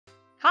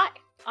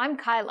I'm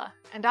Kyla,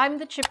 and I'm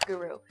the chip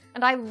guru,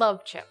 and I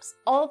love chips,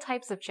 all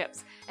types of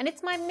chips, and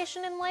it's my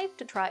mission in life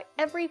to try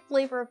every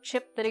flavor of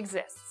chip that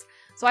exists.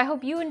 So I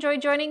hope you enjoy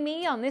joining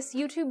me on this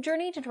YouTube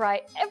journey to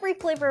try every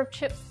flavor of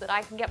chips that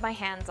I can get my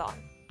hands on.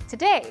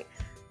 Today,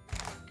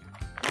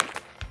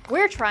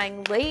 we're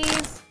trying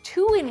Lay's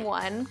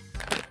 2-in-1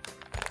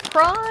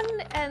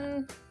 prawn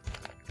and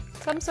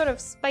some sort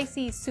of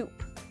spicy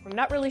soup. I'm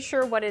not really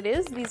sure what it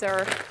is. These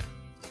are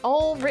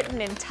all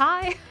written in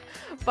Thai.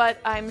 But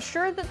I'm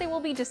sure that they will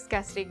be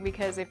disgusting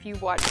because if you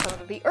watched some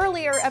of the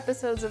earlier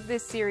episodes of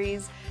this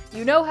series,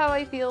 you know how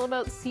I feel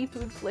about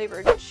seafood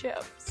flavored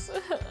chips.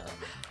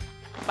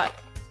 But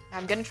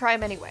I'm gonna try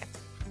them anyway.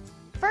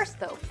 First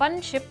though,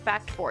 fun chip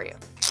fact for you.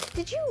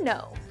 Did you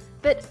know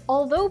that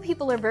although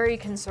people are very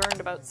concerned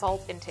about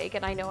salt intake,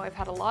 and I know I've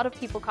had a lot of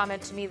people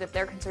comment to me that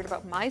they're concerned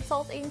about my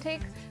salt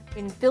intake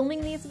in filming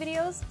these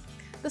videos,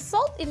 the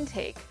salt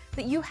intake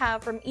that you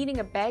have from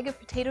eating a bag of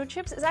potato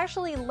chips is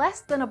actually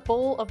less than a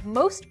bowl of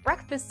most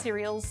breakfast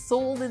cereals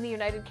sold in the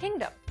United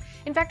Kingdom.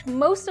 In fact,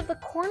 most of the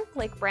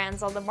cornflake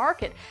brands on the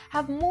market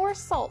have more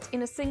salt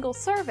in a single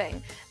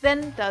serving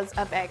than does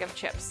a bag of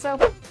chips. So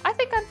I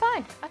think I'm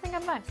fine.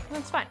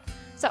 That's fine.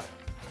 So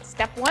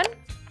step 1,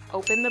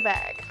 open the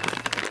bag.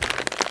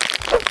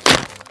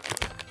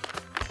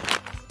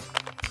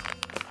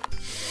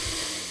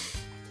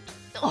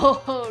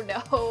 Oh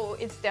no,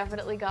 it's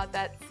definitely got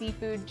that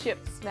seafood chip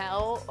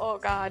smell. Oh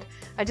god,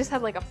 I just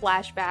had like a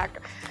flashback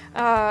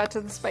to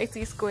the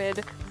spicy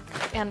squid,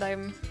 and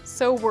I'm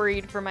so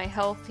worried for my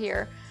health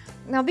here.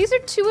 Now these are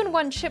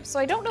 2-in-1 chips, so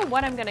I don't know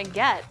what I'm gonna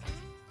get.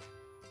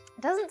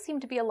 Doesn't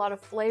seem to be a lot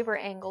of flavor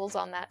angles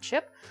on that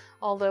chip,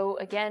 although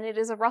again it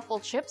is a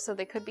ruffle chip, so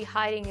they could be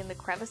hiding in the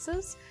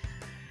crevices.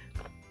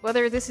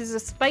 Whether this is a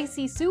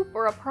spicy soup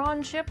or a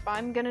prawn chip,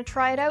 I'm gonna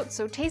try it out,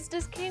 so taste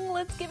is king,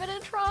 let's give it a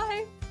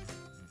try.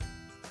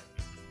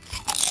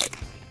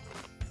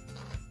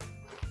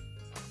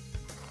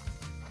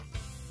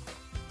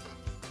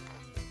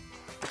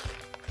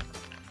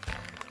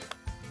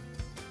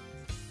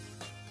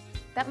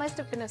 That must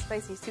have been a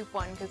spicy soup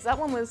one, because that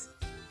one was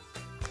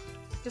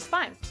just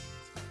fine.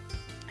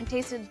 It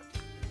tasted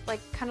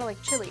kind of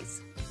like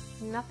chilies.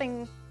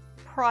 Nothing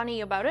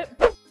prawny about it.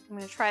 I'm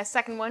gonna try a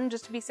second one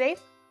just to be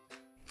safe.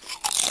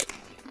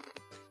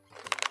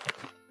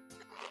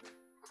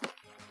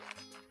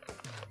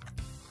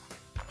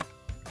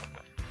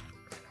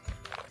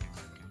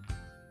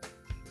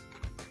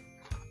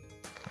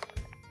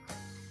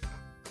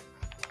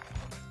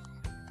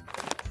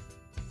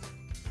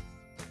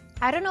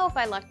 I don't know if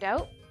I lucked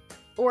out,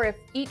 or if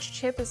each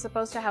chip is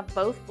supposed to have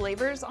both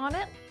flavors on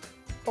it,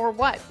 or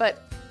what,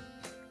 but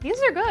these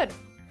are good.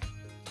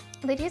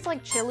 They taste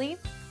like chili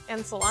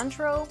and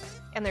cilantro,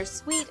 and they're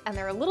sweet, and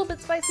they're a little bit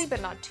spicy, but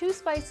not too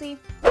spicy,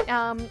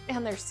 and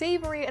they're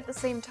savory at the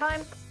same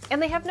time, and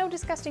they have no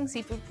disgusting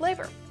seafood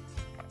flavor.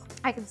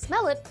 I can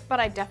smell it, but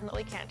I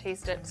definitely can't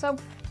taste it, so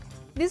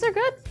these are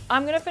good.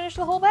 I'm gonna finish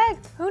the whole bag.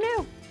 Who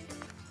knew?